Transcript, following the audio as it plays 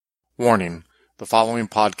Warning: the following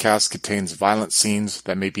podcast contains violent scenes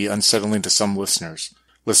that may be unsettling to some listeners.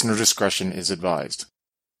 Listener discretion is advised.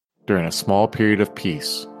 During a small period of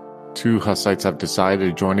peace, two Hussites have decided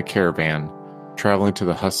to join a caravan traveling to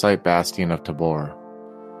the Hussite bastion of Tabor.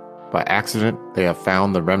 By accident, they have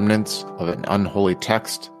found the remnants of an unholy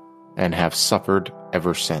text and have suffered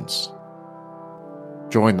ever since.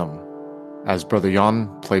 Join them as Brother Jan,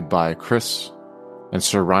 played by Chris, and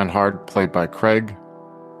Sir Reinhard, played by Craig,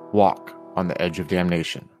 walk on the edge of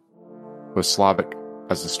damnation, with Slavic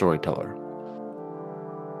as the storyteller.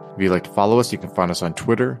 If you'd like to follow us, you can find us on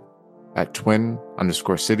Twitter at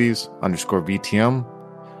twin_cities_VTM,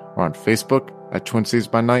 or on Facebook at Twin Cities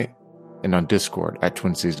by Night, and on Discord at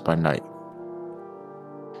Twin Cities by Night.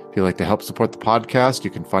 If you'd like to help support the podcast, you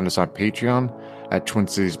can find us on Patreon at Twin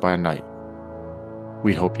Cities by Night.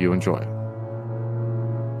 We hope you enjoy.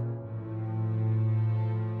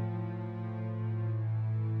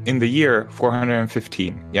 In the year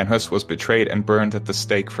 415, Jan Hus was betrayed and burned at the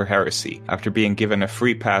stake for heresy, after being given a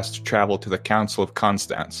free pass to travel to the Council of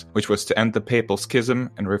Constance, which was to end the papal schism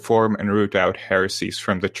and reform and root out heresies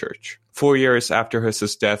from the Church. 4 years after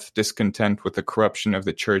Hus's death, discontent with the corruption of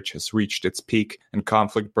the Church has reached its peak, and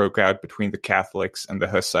conflict broke out between the Catholics and the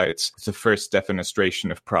Hussites with the First Defenestration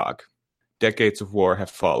of Prague. Decades of war have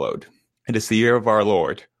followed. It is the year of our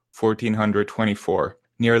Lord, 1424,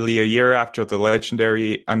 nearly a year after the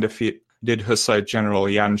legendary undefeated Hussite general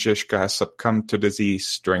Jan Žižka has succumbed to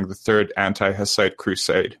disease during the Third Anti-Hussite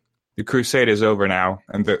Crusade. The crusade is over now,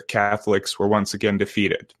 and the Catholics were once again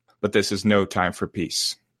defeated, but this is no time for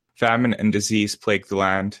peace. Famine and disease plague the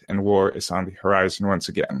land, and war is on the horizon once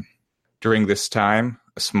again. During this time,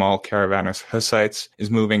 a small caravan of Hussites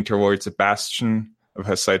is moving towards a bastion of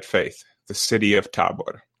Hussite faith, the city of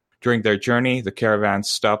Tabor. During their journey, the caravan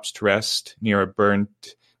stops to rest near a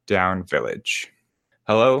burnt-down village.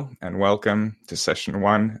 Hello, and welcome to Session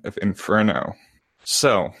 1 of Inferno.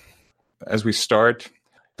 So, as we start,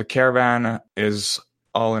 the caravan is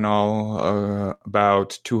all in all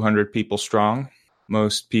about 200 people strong.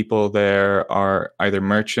 Most people there are either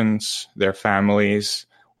merchants, their families,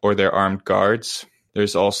 or their armed guards.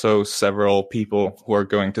 There's also several people who are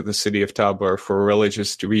going to the city of Tabor for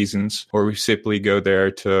religious reasons, or who simply go there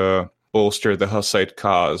to bolster the Hussite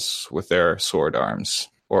cause with their sword arms,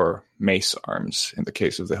 or mace arms in the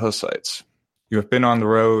case of the Hussites. You have been on the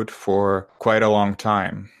road for quite a long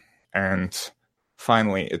time, and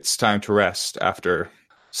finally it's time to rest after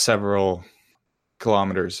several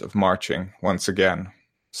kilometers of marching once again,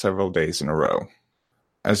 several days in a row.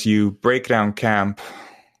 As you break down camp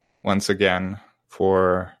once again,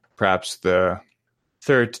 for perhaps the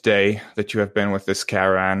third day that you have been with this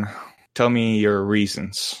caravan, tell me your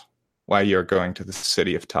reasons why you're going to the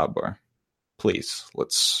city of Tabor. Please,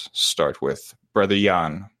 let's start with Brother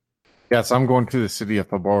Jan. Yes, I'm going to the city of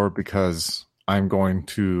Tabor because I'm going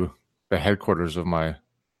to the headquarters of my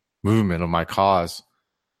movement, of my cause.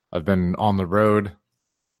 I've been on the road.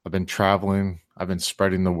 I've been traveling. I've been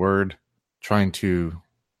spreading the word, trying to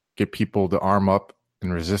get people to arm up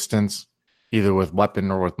in resistance, either with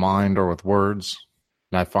weapon or with mind or with words.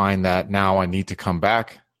 And I find that now I need to come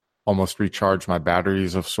back, almost recharge my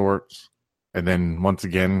batteries of sorts, and then once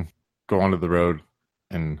again go onto the road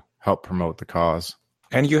and help promote the cause.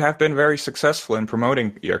 And you have been very successful in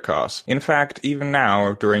promoting your cause. In fact, even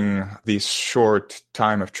now, during this short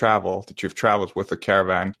time of travel that you've traveled with the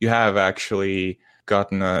caravan, you have actually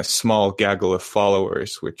gotten a small gaggle of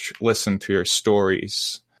followers which listen to your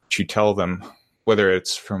stories, which you tell them, whether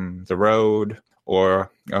it's from the road or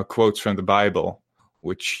quotes from the Bible,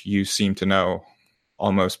 which you seem to know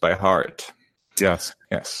almost by heart. Yes.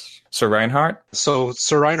 Sir Reinhard? So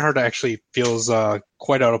Sir Reinhard actually feels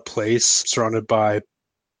quite out of place, surrounded by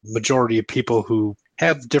majority of people who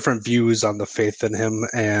have different views on the faith than him,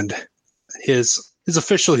 and his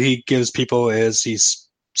official he gives people is he's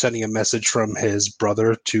sending a message from his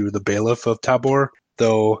brother to the bailiff of Tabor,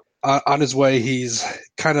 though on his way, he's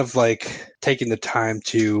kind of like taking the time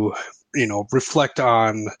to, reflect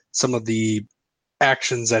on some of the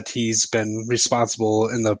actions that he's been responsible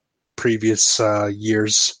in the previous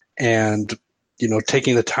years, and,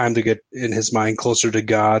 taking the time to get in his mind closer to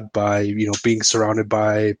God by, being surrounded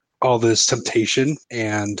by all this temptation.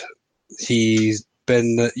 And he's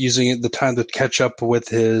been using the time to catch up with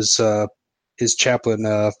his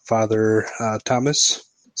chaplain, Father Thomas.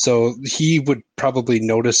 So he would probably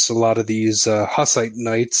notice a lot of these Hussite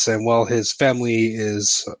knights, and while his family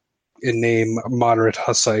is in name moderate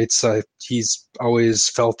Hussites, he's always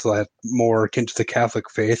felt that more akin to the Catholic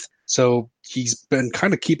faith. So he's been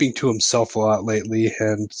kind of keeping to himself a lot lately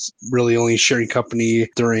and really only sharing company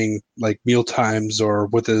during like meal times or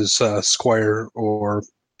with his squire or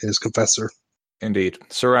his confessor. Indeed.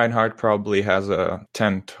 Sir Reinhardt probably has a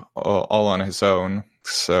tent all on his own,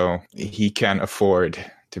 so he can afford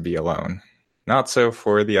to be alone. Not so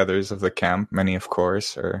for the others of the camp. Many, of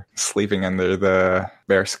course, are sleeping under the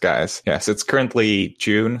bare skies. Yes, it's currently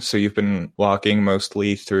June, so you've been walking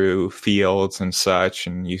mostly through fields and such,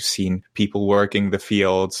 and you've seen people working the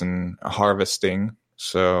fields and harvesting.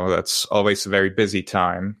 So that's always a very busy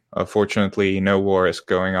time. Fortunately, no war is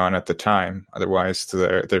going on at the time. Otherwise,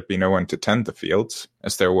 there'd be no one to tend the fields,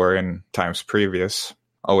 as there were in times previous.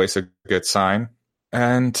 Always a good sign.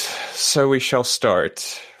 And so we shall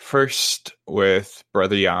start. First with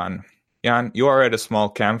Brother Jan. Jan, you are at a small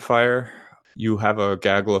campfire. You have a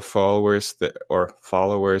gaggle of followers,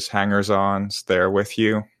 hangers-ons there with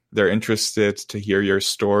you. They're interested to hear your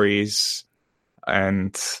stories.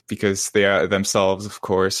 And because they are themselves, of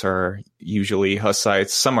course, are usually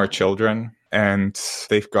Hussites, some are children, and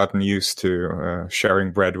they've gotten used to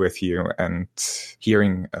sharing bread with you and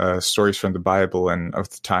hearing stories from the Bible and of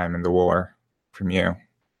the time in the war from you.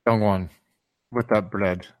 Young one, with that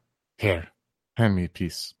bread, here, hand me a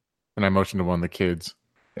piece. And I motioned to one of the kids.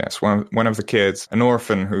 Yes, one of the kids, an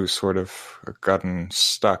orphan who's sort of gotten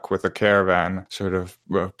stuck with a caravan, sort of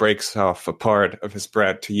breaks off a part of his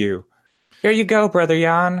bread to you. Here you go, Brother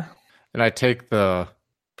Jan. And I take the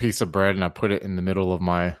piece of bread and I put it in the middle of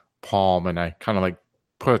my palm and I kind of like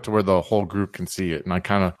put it to where the whole group can see it.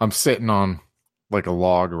 And I'm sitting on like a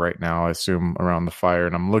log right now, I assume, around the fire.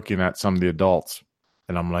 And I'm looking at some of the adults.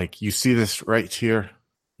 And I'm like, you see this right here?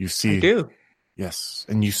 You see? I do. Yes.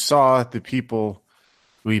 And you saw the people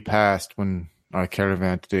we passed when our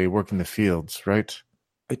caravan today working the fields, right?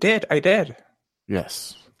 I did.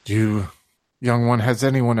 Yes. You... Young one, has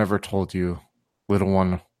anyone ever told you, little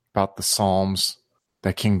one, about the Psalms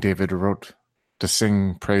that King David wrote to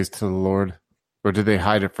sing praise to the Lord? Or did they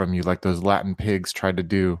hide it from you like those Latin pigs tried to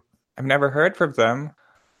do? I've never heard from them.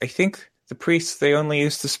 I think the priests, they only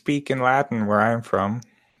used to speak in Latin where I'm from.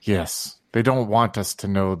 Yes, they don't want us to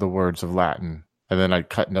know the words of Latin. And then I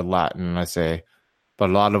cut into Latin and I say,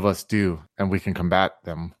 but a lot of us do, and we can combat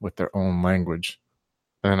them with their own language.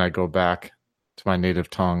 And then I go back to my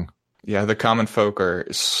native tongue. Yeah, the common folk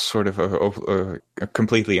are sort of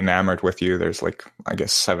completely enamored with you. There's like, I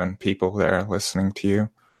guess, 7 people there listening to you.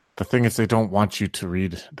 The thing is, they don't want you to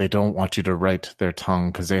read. They don't want you to write their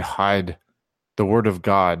tongue because they hide the word of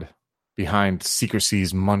God behind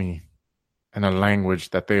secrecies, money, and a language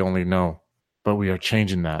that they only know. But we are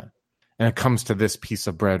changing that. And it comes to this piece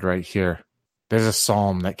of bread right here. There's a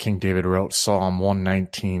psalm that King David wrote, Psalm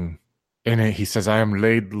 119. In it, he says, I am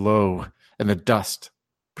laid low in the dust.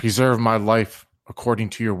 Preserve my life according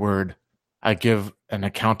to your word. I give an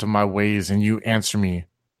account of my ways, and you answer me.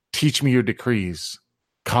 Teach me your decrees.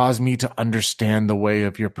 Cause me to understand the way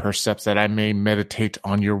of your precepts, that I may meditate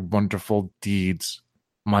on your wonderful deeds.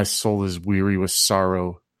 My soul is weary with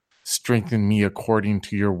sorrow. Strengthen me according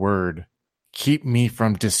to your word. Keep me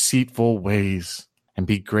from deceitful ways, and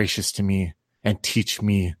be gracious to me, and teach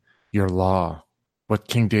me your law. What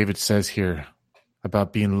King David says here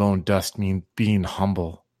about being low in dust means being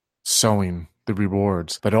humble, sowing the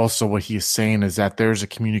rewards. But also what he is saying is that there's a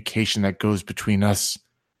communication that goes between us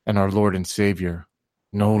and our Lord and Savior.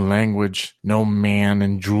 No language, no man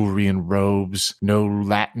in jewelry and robes, no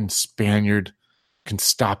Latin Spaniard can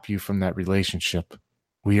stop you from that relationship.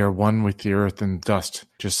 We are one with the earth and dust,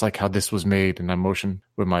 just like how this was made. And I motion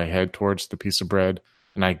with my head towards the piece of bread,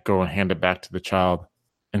 and I go and hand it back to the child.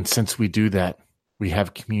 And since we do that, we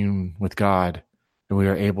have commune with God, and we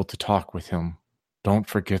are able to talk with him. Don't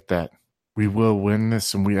forget that. We will win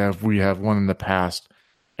this, and we have won in the past,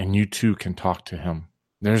 and you too can talk to him.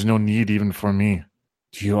 There's no need even for me.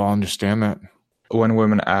 Do you all understand that? One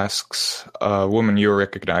woman asks, a woman you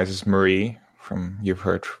recognize as Marie, you've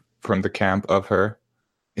heard from the camp of her.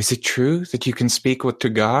 Is it true that you can speak to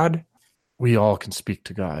God? We all can speak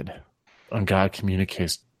to God, and God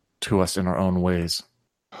communicates to us in our own ways.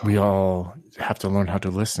 We all have to learn how to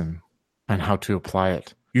listen and how to apply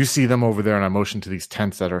it. You see them over there, and I motion to these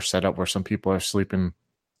tents that are set up where some people are sleeping.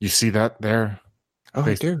 You see that there? Oh,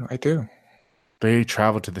 I do. They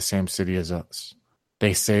travel to the same city as us.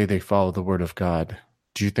 They say they follow the word of God.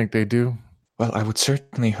 Do you think they do? Well, I would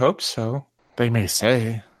certainly hope so. They may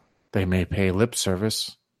say. They may pay lip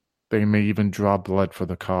service. They may even draw blood for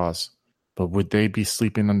the cause. But would they be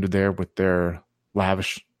sleeping under there with their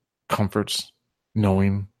lavish comforts,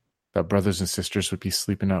 knowing that brothers and sisters would be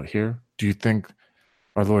sleeping out here? Do you think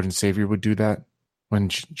our Lord and Savior would do that? When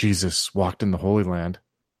Jesus walked in the Holy Land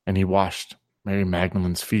and he washed Mary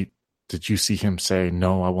Magdalene's feet. Did you see him say,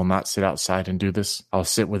 "No, I will not sit outside and do this. I'll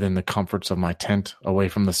sit within the comforts of my tent, away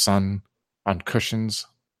from the sun, on cushions,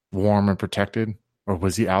 warm and protected"? Or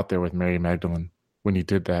was he out there with Mary Magdalene when he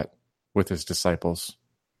did that with his disciples?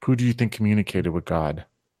 Who do you think communicated with God?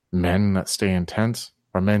 Men that stay in tents,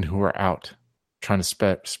 or men who are out trying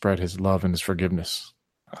to spread his love and his forgiveness?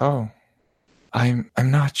 Oh, I'm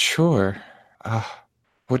not sure.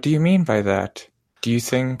 What do you mean by that? Do you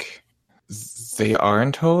think they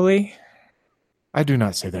aren't holy? I do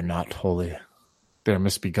not say they're not holy. They're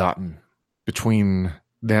misbegotten. Between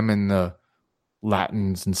them and the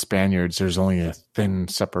Latins and Spaniards, there's only a thin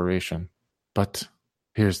separation. But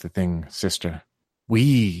here's the thing, sister.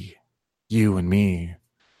 We, you and me,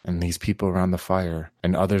 and these people around the fire,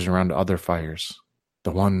 and others around other fires,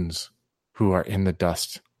 the ones who are in the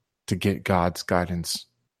dust to get God's guidance,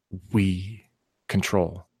 we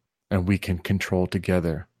control, and we can control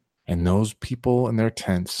together. And those people in their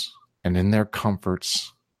tents and in their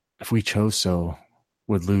comforts, if we chose so,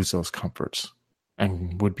 would lose those comforts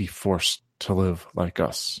and would be forced to live like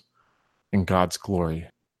us in God's glory.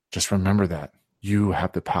 Just remember that. You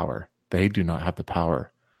have the power. They do not have the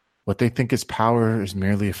power. What they think is power is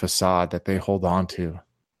merely a facade that they hold on to.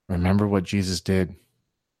 Remember what Jesus did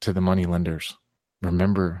to the moneylenders.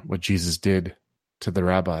 Remember what Jesus did to the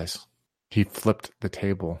rabbis. He flipped the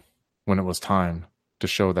table when it was time to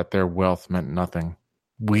show that their wealth meant nothing.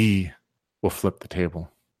 We will flip the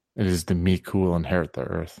table. It is the meek who will inherit the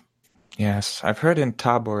earth. Yes, I've heard in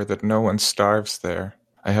Tabor that no one starves there.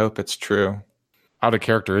 I hope it's true. Out of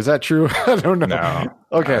character. Is that true? I don't know. No.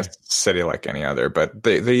 Okay. City like any other, but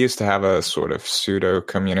they used to have a sort of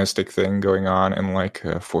pseudo-communistic thing going on in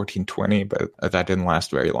 1420, but that didn't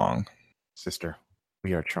last very long. Sister,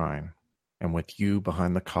 we are trying. And with you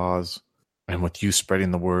behind the cause, and with you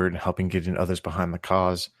spreading the word, helping getting others behind the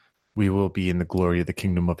cause, we will be in the glory of the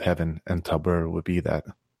kingdom of heaven, and Tabor will be that.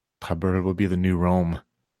 Tabor will be the new Rome,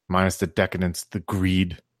 minus the decadence, the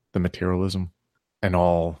greed, the materialism, and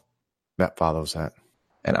all that follows that.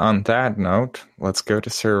 And on that note, let's go to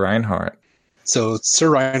Sir Reinhardt. So Sir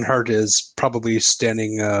Reinhardt is probably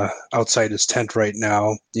standing outside his tent right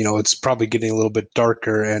now. It's probably getting a little bit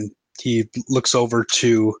darker, and he looks over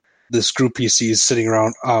to this group he sees sitting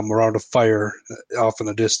around a fire off in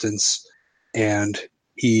the distance, and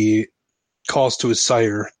he calls to his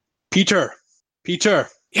sire, Peter! Peter!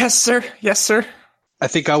 Yes, sir. Yes, sir. I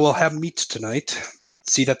think I will have meat tonight.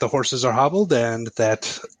 See that the horses are hobbled and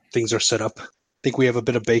that things are set up. I think we have a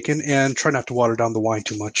bit of bacon, and try not to water down the wine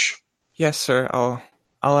too much. Yes, sir. I'll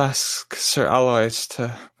ask Sir Alois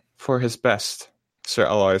for his best. Sir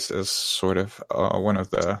Alois is sort of one of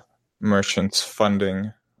the merchants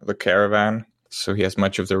funding the caravan, so he has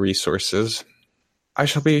much of the resources. I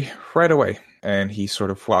shall be right away. And he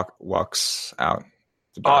sort of walks out.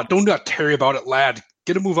 Do not tarry about it, lad.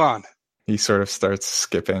 Get a move on. He sort of starts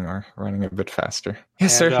skipping or running a bit faster.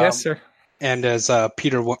 Yes, sir. Yes, sir. And as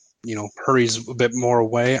Peter, hurries a bit more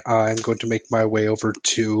away, I'm going to make my way over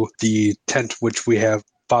to the tent which we have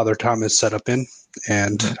Father Thomas set up in,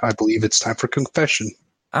 and I believe it's time for confession.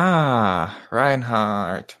 Ah,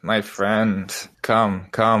 Reinhardt, my friend.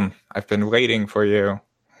 Come. I've been waiting for you.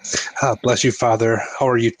 Bless you, Father. How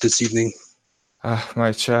are you this evening?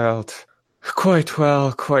 My child. Quite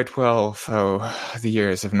well, though the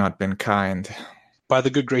years have not been kind. By the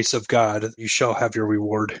good grace of God, you shall have your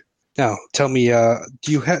reward. Now, tell me,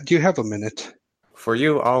 do you have a minute? For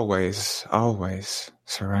you, always,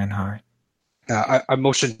 Sir Reinhardt. I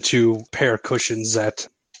motioned to pair cushions that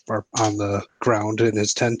are on the ground in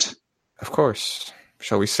his tent. Of course.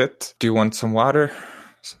 Shall we sit? Do you want some water?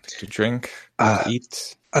 Something to drink? To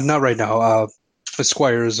eat? Not right now. The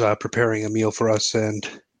squire's preparing a meal for us,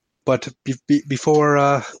 but before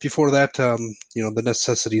that, the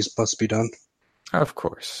necessities must be done. Of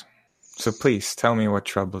course. So please tell me what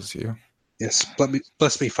troubles you. Yes,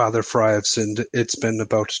 bless me, Father, for I have sinned. It's been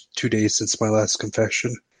about 2 days since my last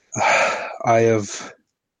confession. I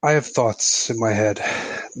have thoughts in my head,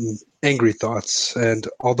 angry thoughts, and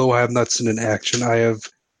although I have not sinned in action, I have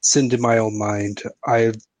sinned in my own mind.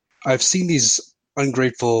 I've seen these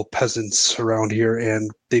ungrateful peasants around here,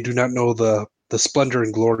 and they do not know the splendor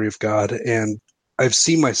and glory of God, and I've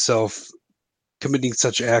seen myself committing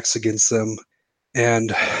such acts against them.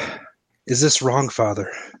 And is this wrong,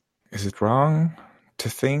 Father? Is it wrong to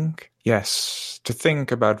think? Yes, to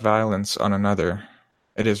think about violence on another.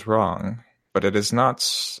 It is wrong, but it is not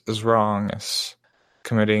as wrong as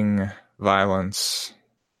committing violence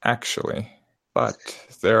actually. But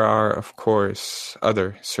there are, of course,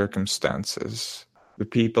 other circumstances. The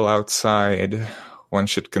people outside, one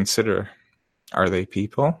should consider. Are they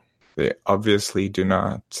people? They obviously do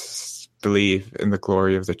not believe in the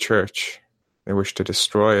glory of the church. They wish to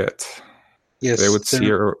destroy it. Yes, They would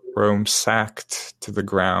see Rome sacked to the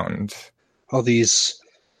ground. All these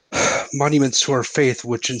monuments to our faith,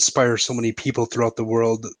 which inspire so many people throughout the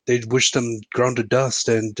world, they wish them ground to dust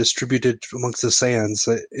and distributed amongst the sands.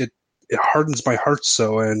 It hardens my heart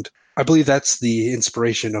so, and I believe that's the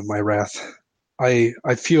inspiration of my wrath. I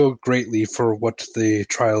feel greatly for what the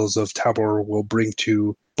trials of Tabor will bring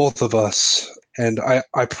to both of us, and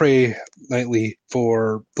I pray nightly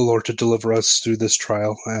for the Lord to deliver us through this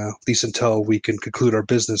trial, at least until we can conclude our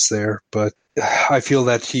business there. But I feel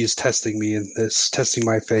that He's testing me in this, testing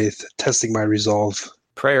my faith, testing my resolve.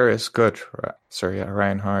 Prayer is good, Sir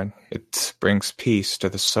Reinhard. It brings peace to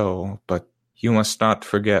the soul, but you must not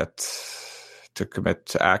forget to commit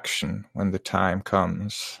to action when the time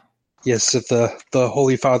comes. Yes, if the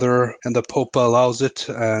Holy Father and the Pope allows it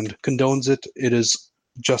and condones it, it is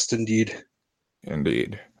just indeed.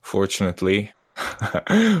 Indeed. Fortunately,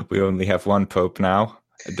 we only have one Pope now.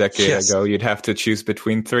 A decade ago, you'd have to choose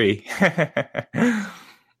between 3.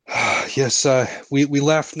 Yes, we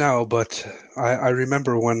laugh now, but I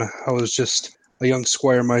remember when I was just a young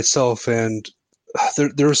squire myself, and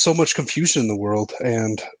there was so much confusion in the world.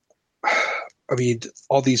 And I mean,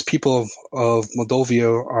 all these people of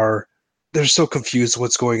Moldavia they're so confused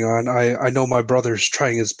what's going on. I know my brother's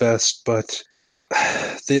trying his best, but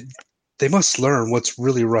they must learn what's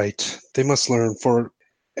really right. They must learn, for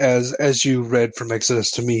as you read from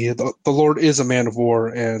Exodus to me, the Lord is a man of war,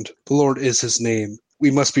 and the Lord is His name.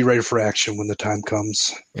 We must be ready for action when the time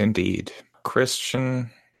comes. Indeed.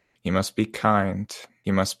 Christian, he must be kind,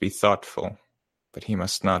 he must be thoughtful, but he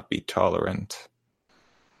must not be tolerant.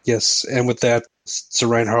 Yes, and with that, Sir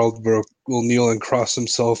Reinhard will kneel and cross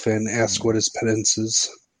himself and ask what his penance is.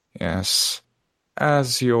 Yes.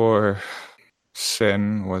 As your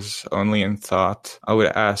sin was only in thought, I would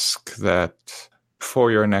ask that before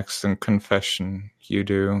your next confession, you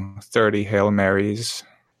do 30 Hail Marys,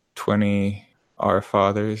 20 Our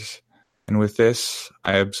Fathers, and with this,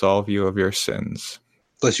 I absolve you of your sins.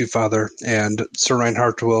 Bless you, Father. And Sir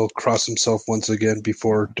Reinhard will cross himself once again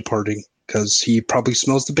before departing, because he probably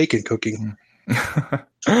smells the bacon cooking.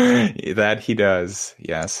 That he does,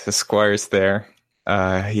 yes. His squire's there.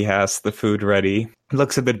 He has the food ready. It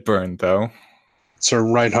looks a bit burned, though. Sir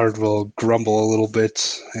Reinhard will grumble a little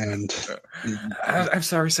bit, and I'm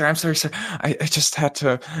sorry, sir. I just had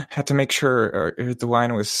to make sure the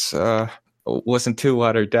wine wasn't too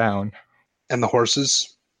watered down. And the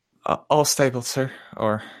horses? All stable, sir,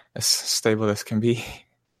 or as stable as can be.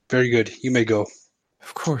 Very good. You may go.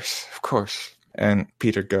 Of course. And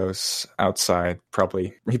Peter goes outside.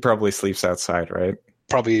 He probably sleeps outside, right?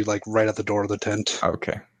 Probably like right at the door of the tent.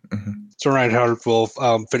 Okay. Mm-hmm. So Reinhard will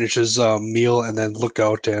finish his meal and then look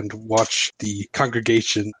out and watch the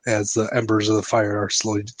congregation as the embers of the fire are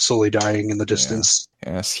slowly dying in the distance.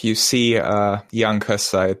 Yeah. Yes, you see a young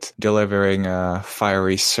Hussite delivering a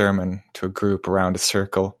fiery sermon to a group around a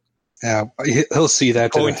circle. He'll see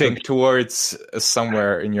that. Pointing towards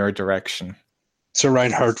somewhere in your direction. Sir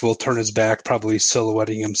Reinhard will turn his back, probably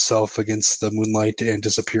silhouetting himself against the moonlight, and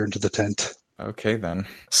disappear into the tent. Okay, then.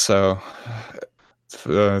 So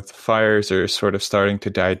the fires are sort of starting to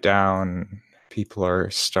die down. People are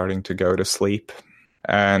starting to go to sleep.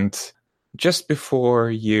 And just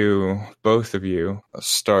before both of you,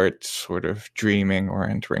 start sort of dreaming or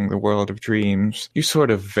entering the world of dreams, you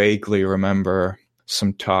sort of vaguely remember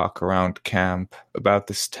some talk around camp about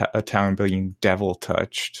this a town being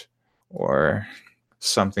devil-touched, or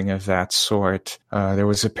something of that sort. There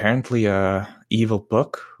was apparently a evil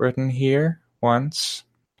book written here once.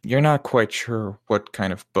 You're not quite sure what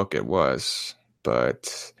kind of book it was,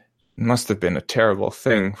 but it must have been a terrible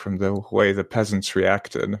thing from the way the peasants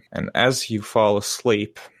reacted. And as you fall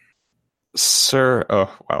asleep, Jan,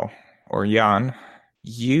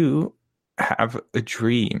 you have a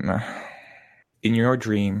dream. In your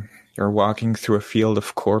dream, you're walking through a field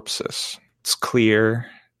of corpses. It's clear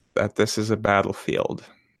that this is a battlefield,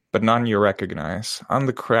 but none you recognize. On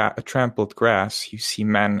the trampled grass, you see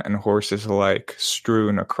men and horses alike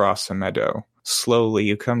strewn across a meadow. Slowly,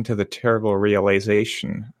 you come to the terrible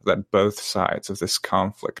realization that both sides of this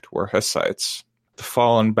conflict were Hussites. The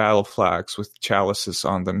fallen battle flags with chalices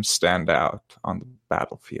on them stand out on the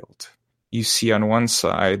battlefield. You see on one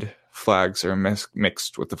side, flags are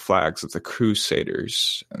mixed with the flags of the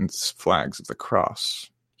Crusaders and flags of the cross.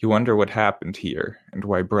 You wonder what happened here and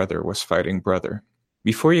why brother was fighting brother.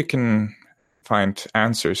 Before you can find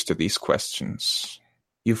answers to these questions,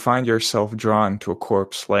 you find yourself drawn to a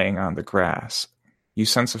corpse laying on the grass. You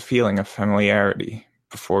sense a feeling of familiarity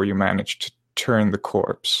before you manage to turn the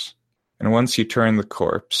corpse. And once you turn the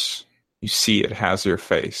corpse, you see it has your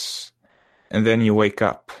face. And then you wake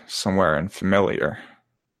up somewhere unfamiliar,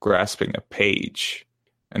 grasping a page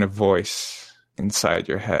and a voice inside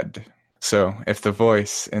your head. So, if the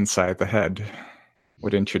voice inside the head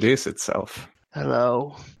would introduce itself.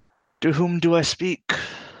 Hello. To whom do I speak?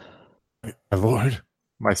 My Lord,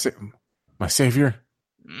 my Savior.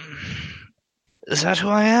 Is that who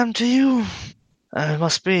I am to you? I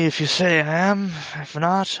must be if you say I am. If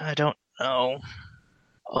not, I don't know.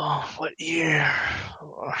 Oh, what year?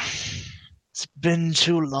 Oh, it's been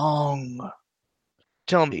too long.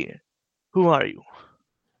 Tell me, who are you?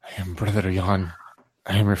 I am Brother Jan.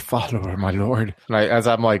 I am your follower, my Lord. And as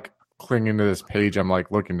I'm like clinging to this page, I'm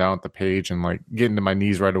like looking down at the page and like getting to my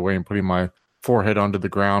knees right away and putting my forehead onto the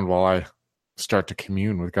ground while I start to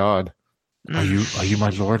commune with God. Are you my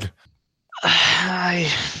Lord?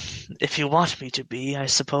 If you want me to be, I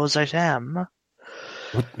suppose I am.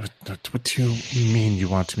 What do you mean you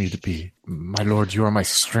want me to be? My Lord, you are my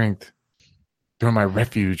strength. You are my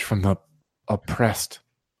refuge from the oppressed,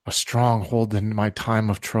 a stronghold in my time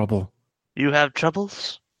of trouble. You have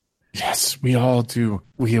troubles? Yes, we all do.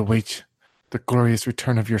 We await the glorious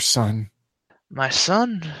return of your son. My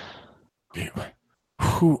son?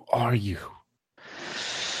 Who are you?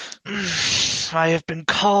 I have been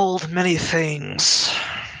called many things.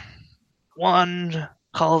 One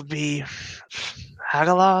called me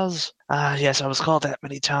Hagalaz. Yes, I was called that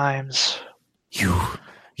many times. You,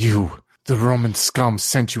 the Roman scum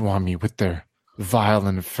sent you on me with their vile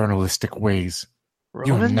and infernalistic ways. Romans?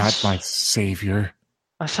 You are not my savior.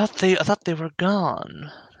 I thought they were gone.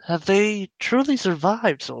 Have they truly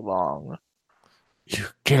survived so long? You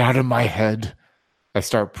get out of my head. I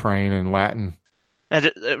start praying in Latin. And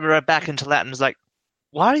right back into Latin is like,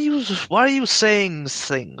 why are you saying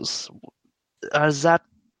things?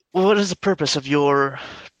 What is the purpose of your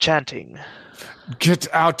chanting? Get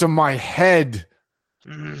out of my head.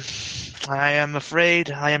 I am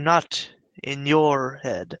afraid I am not in your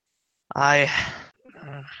head.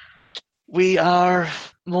 We are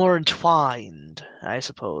more entwined, I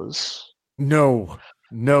suppose. No.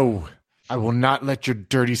 I will not let your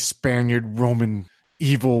dirty Spaniard Roman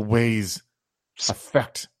evil ways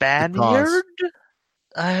affect Spaniard? the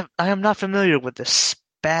cause. I am not familiar with the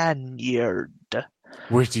Spaniard.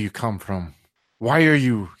 Where do you come from? Why are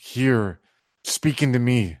you here speaking to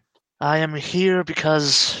me? I am here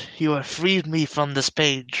because you have freed me from this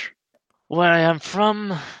page. Where I am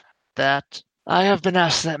from, that I have been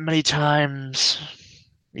asked that many times.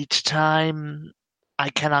 Each time, I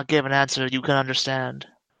cannot give an answer you can understand.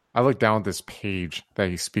 I look down at this page that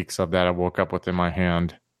he speaks of that I woke up with in my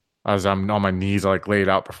hand. As I'm on my knees, I like lay it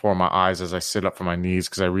out before my eyes as I sit up from my knees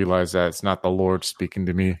because I realize that it's not the Lord speaking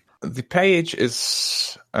to me. The page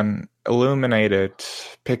is an illuminated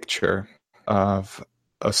picture of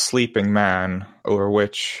a sleeping man over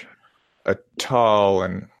which a tall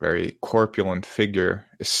and very corpulent figure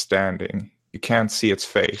is standing. You can't see its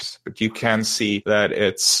face, but you can see that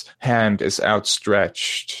its hand is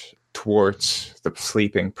outstretched towards the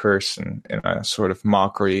sleeping person in a sort of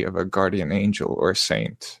mockery of a guardian angel or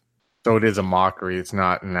saint. So it is a mockery. It's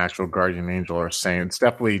not an actual guardian angel or saint. It's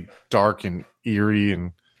definitely dark and eerie.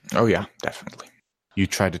 And oh yeah, definitely. You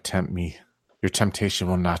try to tempt me. Your temptation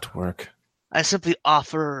will not work. I simply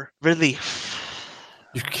offer relief.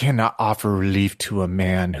 You cannot offer relief to a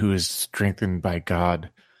man who is strengthened by God.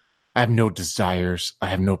 I have no desires. I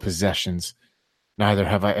have no possessions. Neither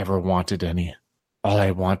have I ever wanted any. All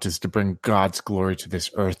I want is to bring God's glory to this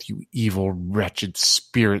earth, you evil, wretched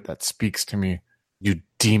spirit that speaks to me. You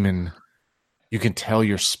demon. You can tell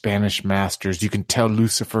your Spanish masters. You can tell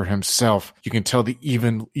Lucifer himself. You can tell the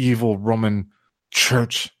even evil Roman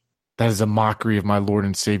church that is a mockery of my Lord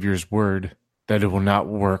and Savior's word, that it will not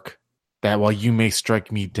work. That while you may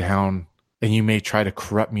strike me down and you may try to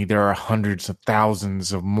corrupt me, there are hundreds of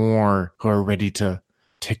thousands of more who are ready to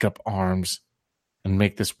take up arms and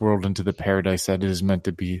make this world into the paradise that it is meant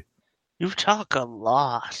to be. You talk a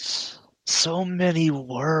lot. So many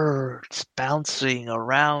words bouncing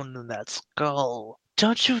around in that skull.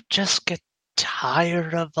 Don't you just get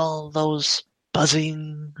tired of all those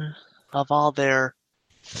buzzing, of all their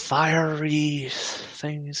fiery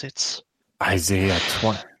things? It's Isaiah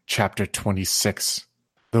chapter 26.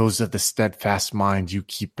 Those of the steadfast mind you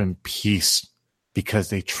keep in peace because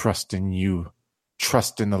they trust in you.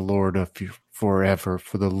 Trust in the Lord of you forever,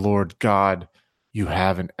 for the Lord God, you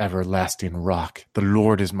have an everlasting rock. The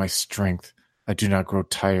Lord is my strength. I do not grow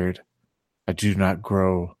tired. I do not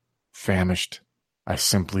grow famished. I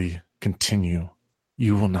simply continue.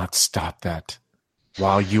 You will not stop that.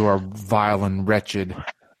 While you are vile and wretched,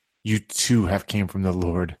 you too have came from the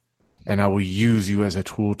Lord, and I will use you as a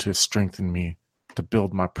tool to strengthen me, to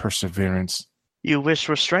build my perseverance. You wish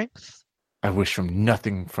for strength? I wish for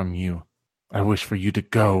nothing from you. I wish for you to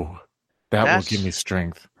go. That will give me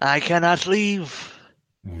strength. I cannot leave.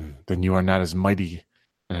 Then you are not as mighty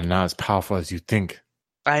and not as powerful as you think.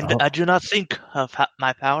 I do not think of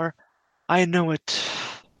my power. I know it.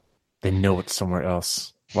 They know it somewhere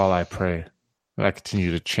else while I pray. I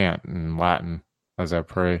continue to chant in Latin as I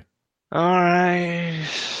pray. All right.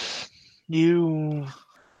 You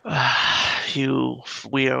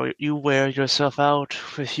wear yourself out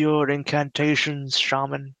with your incantations,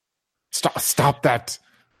 shaman. Stop that.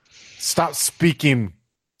 Stop speaking.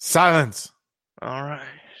 Silence. All right.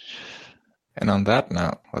 And on that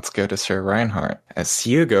note, let's go to Sir Reinhardt. As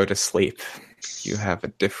you go to sleep, you have a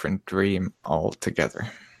different dream altogether.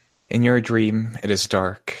 In your dream, it is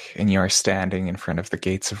dark, and you are standing in front of the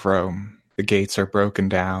gates of Rome. The gates are broken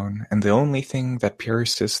down, and the only thing that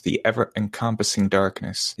pierces the ever-encompassing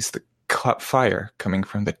darkness is the fire coming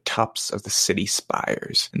from the tops of the city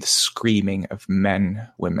spires and the screaming of men,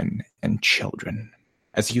 women, and children.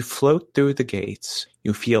 As you float through the gates,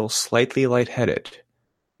 you feel slightly lightheaded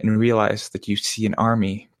and realize that you see an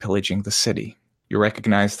army pillaging the city. You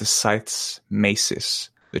recognize the scythes, maces,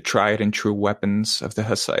 the tried and true weapons of the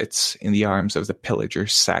Hussites in the arms of the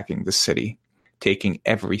pillagers sacking the city, taking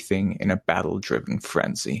everything in a battle-driven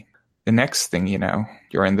frenzy. The next thing you know,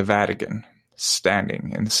 you're in the Vatican,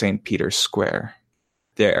 standing in St. Peter's Square.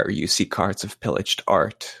 There you see carts of pillaged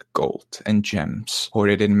art, gold, and gems,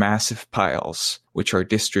 hoarded in massive piles, which are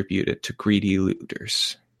distributed to greedy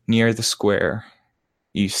looters. Near the square,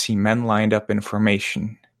 you see men lined up in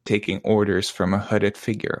formation, taking orders from a hooded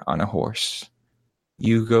figure on a horse.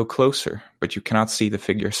 You go closer, but you cannot see the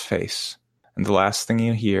figure's face. And the last thing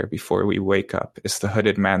you hear before we wake up is the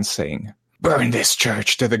hooded man saying, "Burn this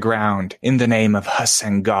church to the ground in the name of Huss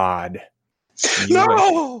and God."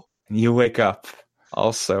 No! And you wake up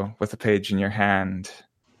also with a page in your hand.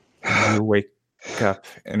 And you wake up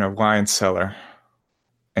in a wine cellar.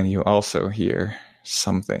 And you also hear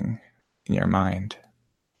something in your mind.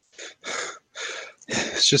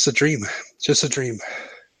 It's just a dream. Just a dream.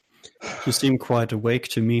 You seem quite awake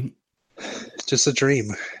to me. Just a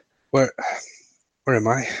dream. Where am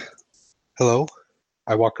I? Hello?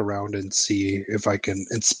 I walk around and see if I can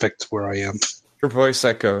inspect where I am. Your voice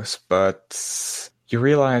echoes, but you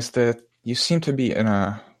realize that you seem to be in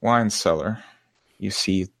a wine cellar. You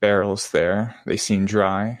see barrels there. They seem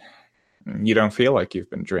dry. You don't feel like you've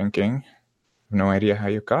been drinking. No idea how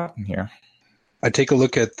you got in here. I take a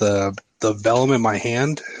look at the vellum in my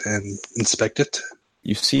hand and inspect it.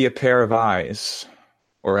 You see a pair of eyes,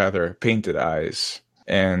 or rather painted eyes,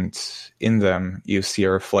 and in them you see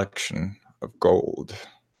a reflection of gold.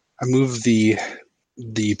 I move the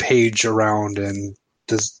page around, and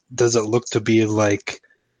does it look to be like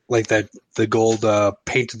that the gold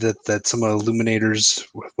paint that some illuminators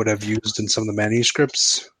would have used in some of the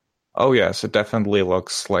manuscripts? Oh yes, it definitely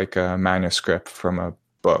looks like a manuscript from a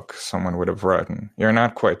book someone would have written. You're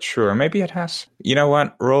not quite sure. Maybe it has. You know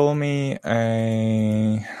what? Roll me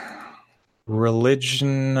a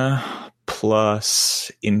religion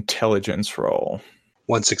plus intelligence roll.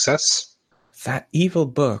 1 success. That evil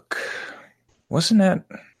book, wasn't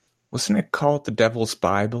it called the Devil's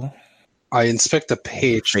Bible? I inspect the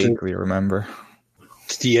page. Vaguely remember.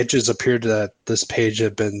 The edges appeared that this page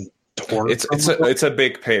had been torn. It's a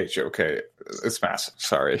big page. Okay, it's massive.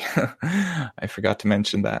 Sorry, I forgot to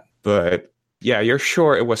mention that. But yeah, you're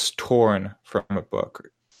sure it was torn from a book.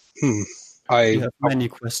 I have many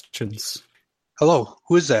questions. Hello,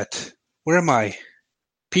 who is that? Where am I?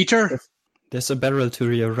 Peter? There's a barrel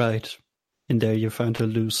to your right. In there you find a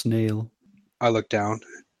loose nail. I look down.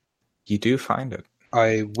 You do find it.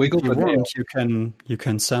 I wiggle If you the nail. want, you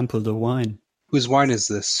can sample the wine. Whose wine is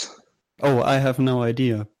this? Oh, I have no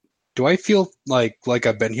idea. Do I feel like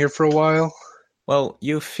I've been here for a while? Well,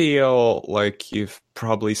 you feel like you've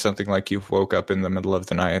woke up in the middle of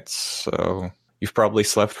the night, so you've probably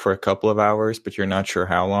slept for a couple of hours, but you're not sure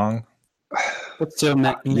how long. What's your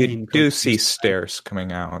name? You do see stairs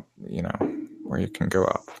coming out, where you can go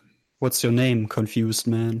up. What's your name, confused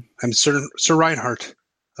man? I'm Sir Reinhardt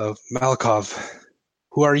of Malakov.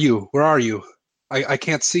 Who are you? Where are you? I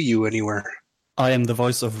can't see you anywhere. I am the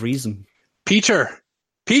voice of reason. Peter!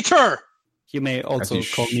 Peter! You may also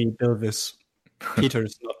call me Bilvis. Peter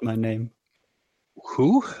is not my name.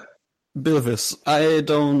 Who? Bilvis. I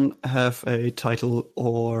don't have a title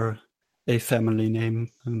or a family name.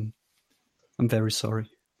 I'm very sorry.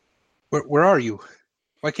 Where are you?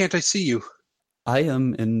 Why can't I see you? I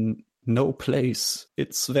am in no place.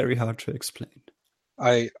 It's very hard to explain.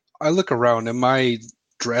 I look around. Am I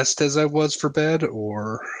dressed as I was for bed,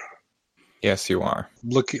 or Yes, you are.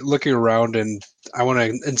 looking around, and I want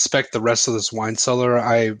to inspect the rest of this wine cellar.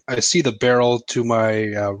 I see the barrel to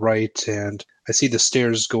my right, and I see the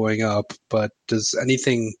stairs going up. But does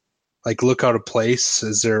anything like look out of place?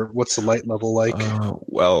 What's the light level like?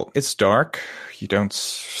 Well, it's dark. You don't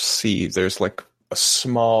see. There's like a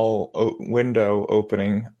small window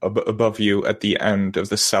opening above you at the end of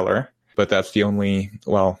the cellar, but that's the only,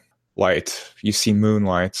 light. You see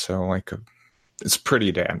moonlight, so it's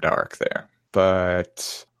pretty damn dark there.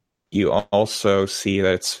 But you also see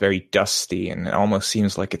that it's very dusty, and it almost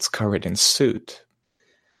seems like it's covered in soot.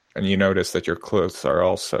 And you notice that your clothes are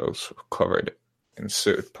also covered in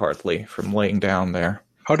soot, partly from laying down there.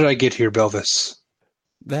 How did I get here, Belvis?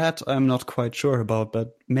 That I'm not quite sure about,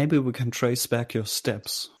 but maybe we can trace back your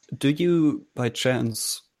steps. Do you, by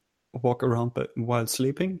chance, walk around while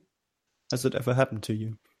sleeping? Has it ever happened to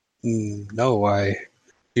you? No, I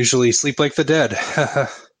usually sleep like the dead.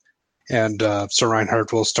 And Sir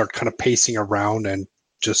Reinhardt will start kind of pacing around and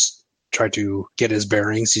just try to get his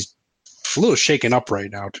bearings. He's a little shaken up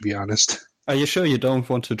right now, to be honest. Are you sure you don't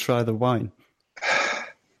want to try the wine?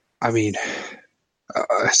 I mean,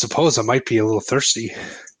 I suppose I might be a little thirsty.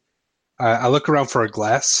 I look around for a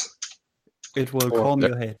glass. It will calm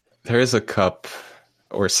your head. There is a cup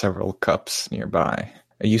or several cups nearby.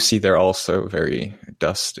 You see they're also very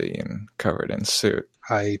dusty and covered in soot.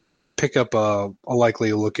 I pick up a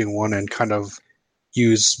likely looking one and kind of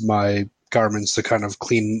use my garments to kind of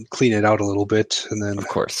clean it out a little bit, and then of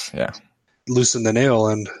course, yeah, loosen the nail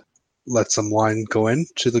and let some wine go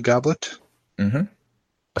into the goblet. Mm-hmm.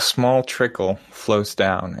 A small trickle flows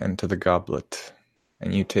down into the goblet,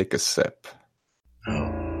 and you take a sip.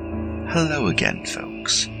 Oh, hello again,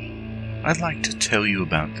 folks. I'd like to tell you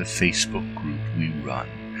about the Facebook group we run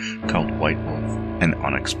called White Wolf and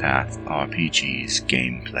Onyx Path RPGs,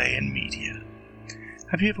 Gameplay and Media.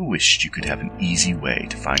 Have you ever wished you could have an easy way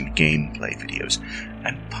to find gameplay videos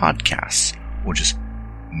and podcasts, or just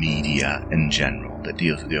media in general that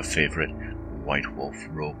deals with your favorite White Wolf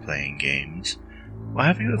role-playing games? Or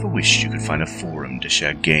have you ever wished you could find a forum to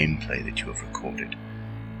share gameplay that you have recorded?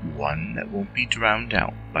 One that won't be drowned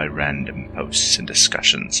out by random posts and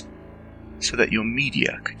discussions, so that your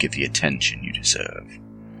media could get the attention you deserve.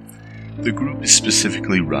 The group is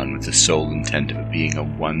specifically run with the sole intent of it being a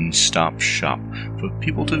one-stop shop for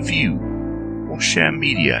people to view or share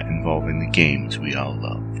media involving the games we all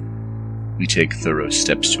love. We take thorough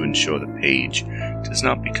steps to ensure the page does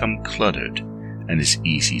not become cluttered and is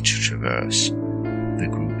easy to traverse. The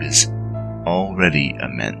group is already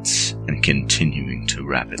immense and continuing to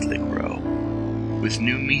rapidly grow, with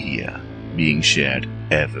new media being shared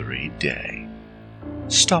every day.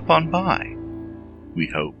 Stop on by. We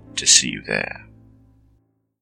hope to see you there.